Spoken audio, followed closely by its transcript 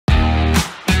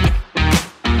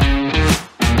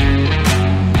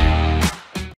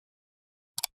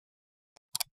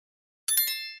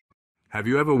Have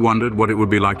you ever wondered what it would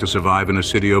be like to survive in a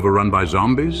city overrun by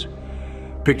zombies?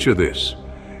 Picture this.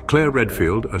 Claire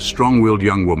Redfield, a strong-willed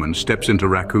young woman, steps into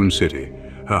Raccoon City,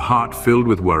 her heart filled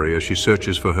with worry as she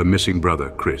searches for her missing brother,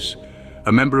 Chris.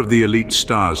 A member of the elite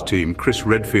STARS team, Chris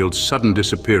Redfield's sudden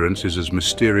disappearance is as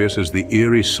mysterious as the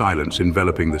eerie silence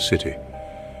enveloping the city.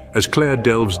 As Claire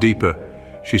delves deeper,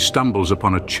 she stumbles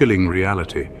upon a chilling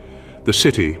reality. The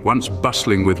city, once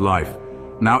bustling with life,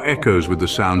 now echoes with the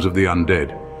sounds of the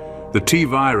undead. The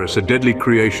T-virus, a deadly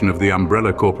creation of the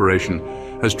Umbrella Corporation,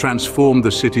 has transformed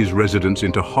the city's residents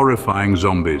into horrifying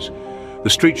zombies. The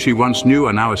streets she once knew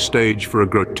are now a stage for a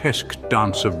grotesque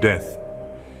dance of death.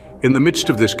 In the midst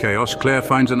of this chaos, Claire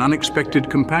finds an unexpected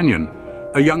companion,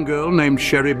 a young girl named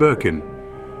Sherry Birkin.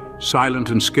 Silent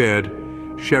and scared,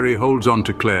 Sherry holds on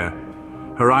to Claire,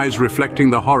 her eyes reflecting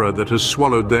the horror that has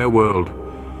swallowed their world.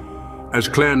 As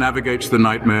Claire navigates the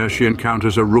nightmare, she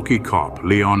encounters a rookie cop,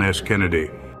 Leon S. Kennedy.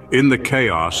 In the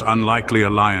chaos, unlikely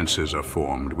alliances are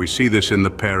formed. We see this in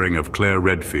the pairing of Claire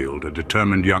Redfield, a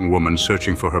determined young woman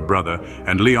searching for her brother,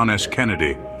 and Leon S.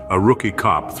 Kennedy, a rookie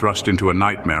cop thrust into a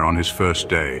nightmare on his first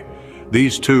day.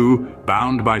 These two,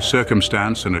 bound by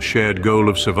circumstance and a shared goal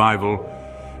of survival,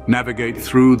 navigate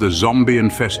through the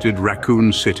zombie-infested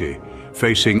Raccoon City,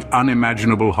 facing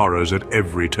unimaginable horrors at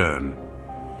every turn.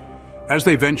 As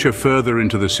they venture further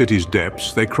into the city's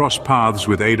depths, they cross paths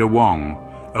with Ada Wong,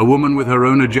 a woman with her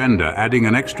own agenda, adding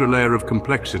an extra layer of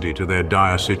complexity to their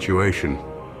dire situation.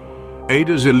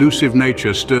 Ada's elusive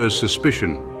nature stirs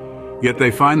suspicion, yet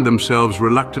they find themselves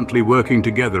reluctantly working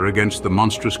together against the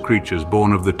monstrous creatures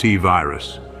born of the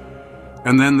T-virus.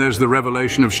 And then there's the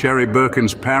revelation of Sherry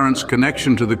Birkin's parents'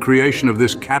 connection to the creation of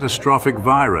this catastrophic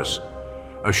virus,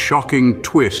 a shocking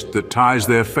twist that ties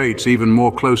their fates even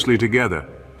more closely together.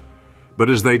 But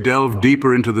as they delve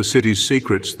deeper into the city's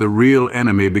secrets, the real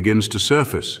enemy begins to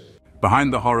surface.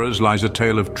 Behind the horrors lies a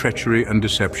tale of treachery and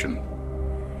deception.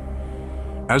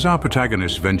 As our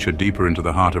protagonists venture deeper into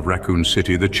the heart of Raccoon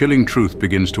City, the chilling truth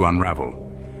begins to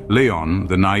unravel. Leon,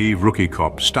 the naive rookie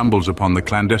cop, stumbles upon the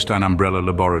clandestine Umbrella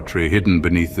laboratory hidden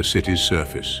beneath the city's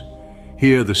surface.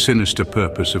 Here, the sinister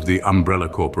purpose of the Umbrella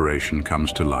Corporation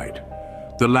comes to light.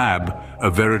 The lab, a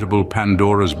veritable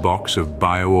Pandora's box of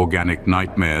bioorganic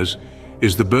nightmares,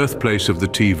 is the birthplace of the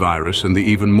T-virus and the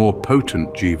even more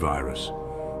potent G-virus.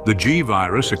 The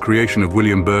G-virus, a creation of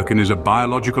William Birkin, is a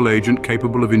biological agent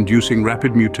capable of inducing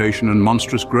rapid mutation and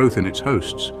monstrous growth in its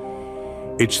hosts.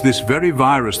 It's this very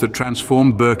virus that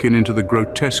transformed Birkin into the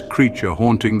grotesque creature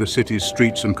haunting the city's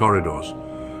streets and corridors.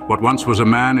 What once was a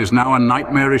man is now a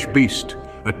nightmarish beast,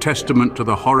 a testament to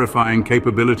the horrifying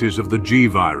capabilities of the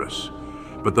G-virus.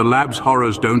 But the lab's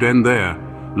horrors don't end there.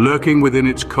 Lurking within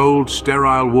its cold,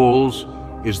 sterile walls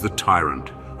is the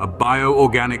Tyrant, a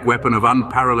bioorganic weapon of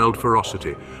unparalleled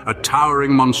ferocity. A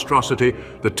towering monstrosity,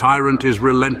 the Tyrant is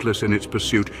relentless in its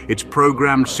pursuit, its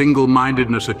programmed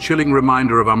single-mindedness a chilling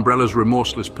reminder of Umbrella's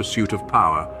remorseless pursuit of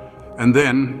power. And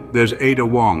then there's Ada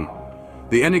Wong.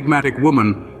 The enigmatic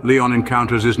woman Leon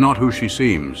encounters is not who she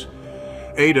seems.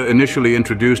 Ada, initially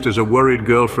introduced as a worried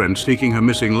girlfriend seeking her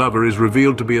missing lover, is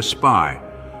revealed to be a spy.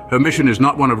 Her mission is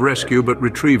not one of rescue, but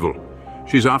retrieval.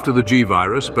 She's after the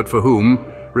G-virus, but for whom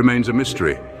remains a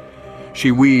mystery.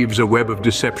 She weaves a web of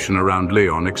deception around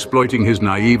Leon, exploiting his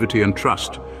naivety and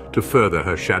trust to further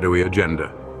her shadowy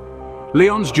agenda.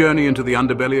 Leon's journey into the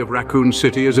underbelly of Raccoon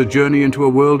City is a journey into a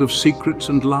world of secrets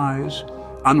and lies.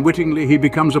 Unwittingly, he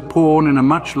becomes a pawn in a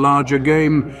much larger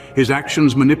game, his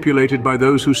actions manipulated by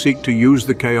those who seek to use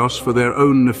the chaos for their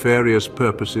own nefarious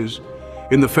purposes.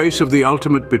 In the face of the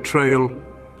ultimate betrayal,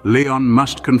 Leon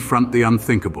must confront the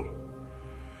unthinkable.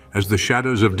 As the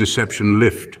shadows of deception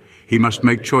lift, he must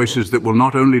make choices that will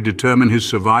not only determine his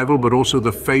survival, but also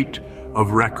the fate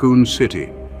of Raccoon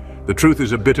City. The truth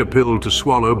is a bitter pill to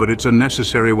swallow, but it's a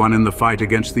necessary one in the fight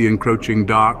against the encroaching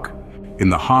dark. In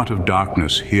the heart of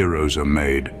darkness, heroes are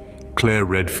made. Claire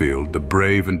Redfield, the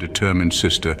brave and determined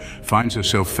sister, finds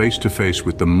herself face to face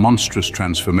with the monstrous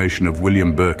transformation of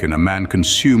William Birkin, a man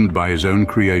consumed by his own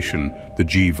creation, the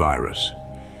G-virus.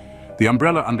 The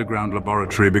Umbrella Underground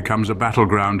Laboratory becomes a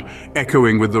battleground,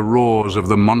 echoing with the roars of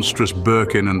the monstrous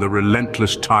Birkin and the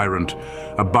relentless Tyrant,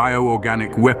 a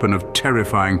bioorganic weapon of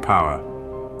terrifying power.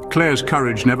 Claire's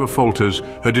courage never falters,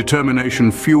 her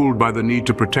determination fueled by the need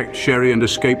to protect Sherry and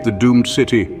escape the doomed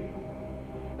city.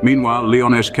 Meanwhile,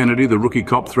 Leon S. Kennedy, the rookie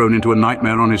cop thrown into a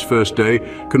nightmare on his first day,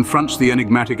 confronts the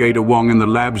enigmatic Ada Wong in the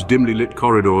lab's dimly lit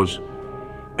corridors.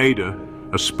 Ada,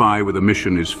 a spy with a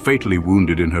mission, is fatally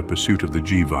wounded in her pursuit of the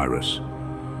G-virus.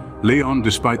 Leon,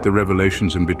 despite the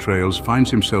revelations and betrayals, finds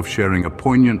himself sharing a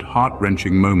poignant,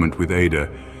 heart-wrenching moment with Ada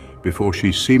before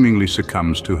she seemingly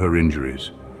succumbs to her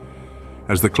injuries.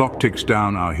 As the clock ticks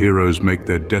down, our heroes make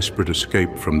their desperate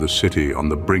escape from the city on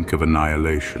the brink of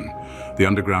annihilation. The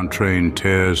underground train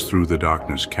tears through the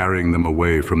darkness, carrying them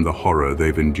away from the horror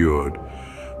they've endured.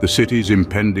 The city's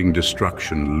impending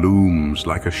destruction looms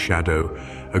like a shadow,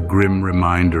 a grim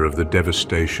reminder of the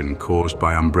devastation caused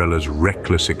by Umbrella's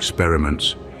reckless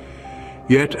experiments.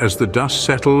 Yet, as the dust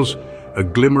settles, a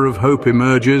glimmer of hope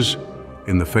emerges.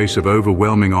 In the face of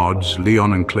overwhelming odds,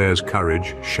 Leon and Claire's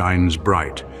courage shines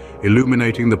bright,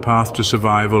 illuminating the path to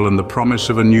survival and the promise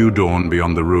of a new dawn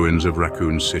beyond the ruins of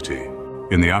Raccoon City.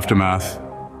 In the aftermath,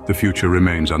 the future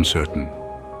remains uncertain.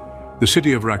 The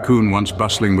city of Raccoon, once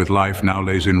bustling with life, now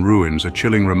lays in ruins, a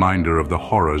chilling reminder of the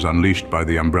horrors unleashed by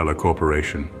the Umbrella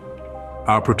Corporation.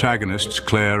 Our protagonists,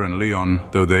 Claire and Leon,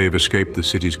 though they've escaped the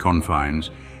city's confines,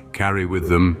 carry with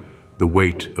them the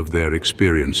weight of their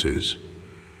experiences.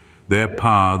 Their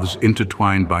paths,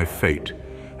 intertwined by fate,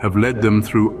 have led them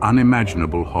through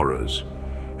unimaginable horrors,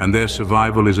 and their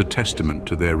survival is a testament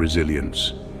to their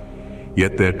resilience.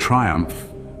 Yet their triumph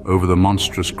over the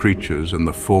monstrous creatures and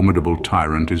the formidable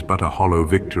tyrant is but a hollow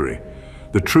victory.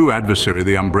 The true adversary,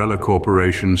 the Umbrella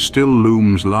Corporation, still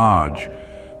looms large.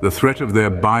 The threat of their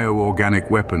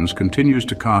bioorganic weapons continues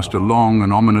to cast a long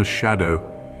and ominous shadow.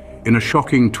 In a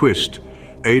shocking twist,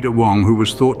 Ada Wong, who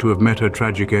was thought to have met her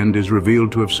tragic end, is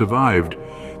revealed to have survived.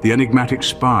 The enigmatic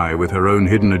spy, with her own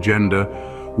hidden agenda,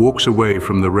 walks away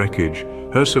from the wreckage.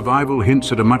 Her survival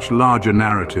hints at a much larger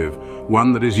narrative,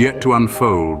 one that is yet to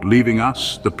unfold, leaving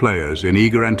us, the players, in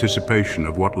eager anticipation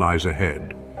of what lies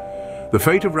ahead. The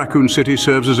fate of Raccoon City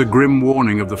serves as a grim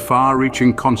warning of the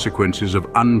far-reaching consequences of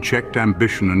unchecked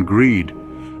ambition and greed.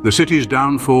 The city's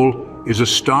downfall is a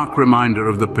stark reminder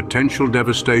of the potential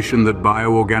devastation that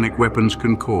bioorganic weapons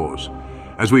can cause.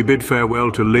 As we bid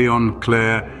farewell to Leon,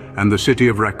 Claire, and the city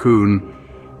of Raccoon,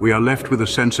 we are left with a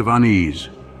sense of unease.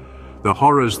 The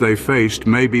horrors they faced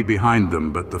may be behind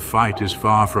them, but the fight is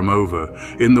far from over.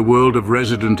 In the world of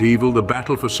Resident Evil, the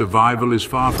battle for survival is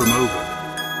far from over.